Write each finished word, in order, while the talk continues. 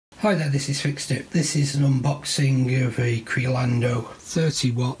Hi there, this is Fixed It. This is an unboxing of a Crelando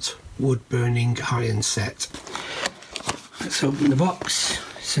 30-watt wood-burning iron set. Let's open the box.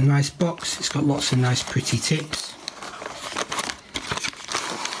 It's a nice box, it's got lots of nice pretty tips.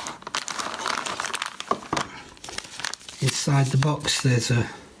 Inside the box there's a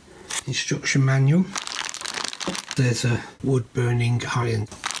instruction manual. There's a wood-burning iron.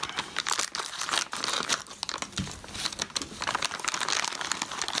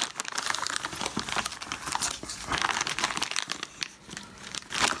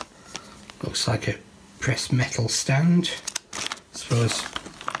 Looks like a pressed metal stand, I suppose,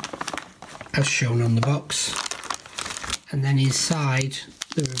 as shown on the box. And then inside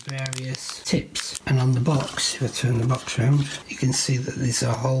there are various tips, and on the box, if I turn the box around, you can see that there's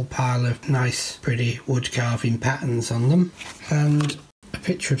a whole pile of nice pretty wood carving patterns on them, and a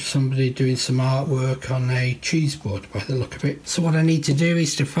picture of somebody doing some artwork on a cheese board by the look of it. So what I need to do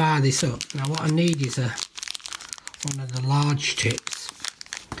is to fire this up. Now what I need is one of the large tips,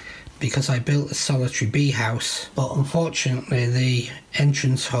 because I built a solitary bee house, but unfortunately the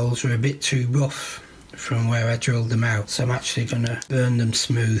entrance holes are a bit too rough from where I drilled them out, so I'm actually going to burn them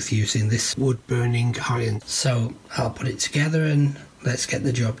smooth using this wood burning iron. So I'll put it together and let's get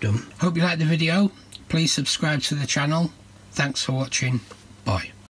the job done. Hope you liked the video. Please subscribe to the channel. Thanks for watching. Bye.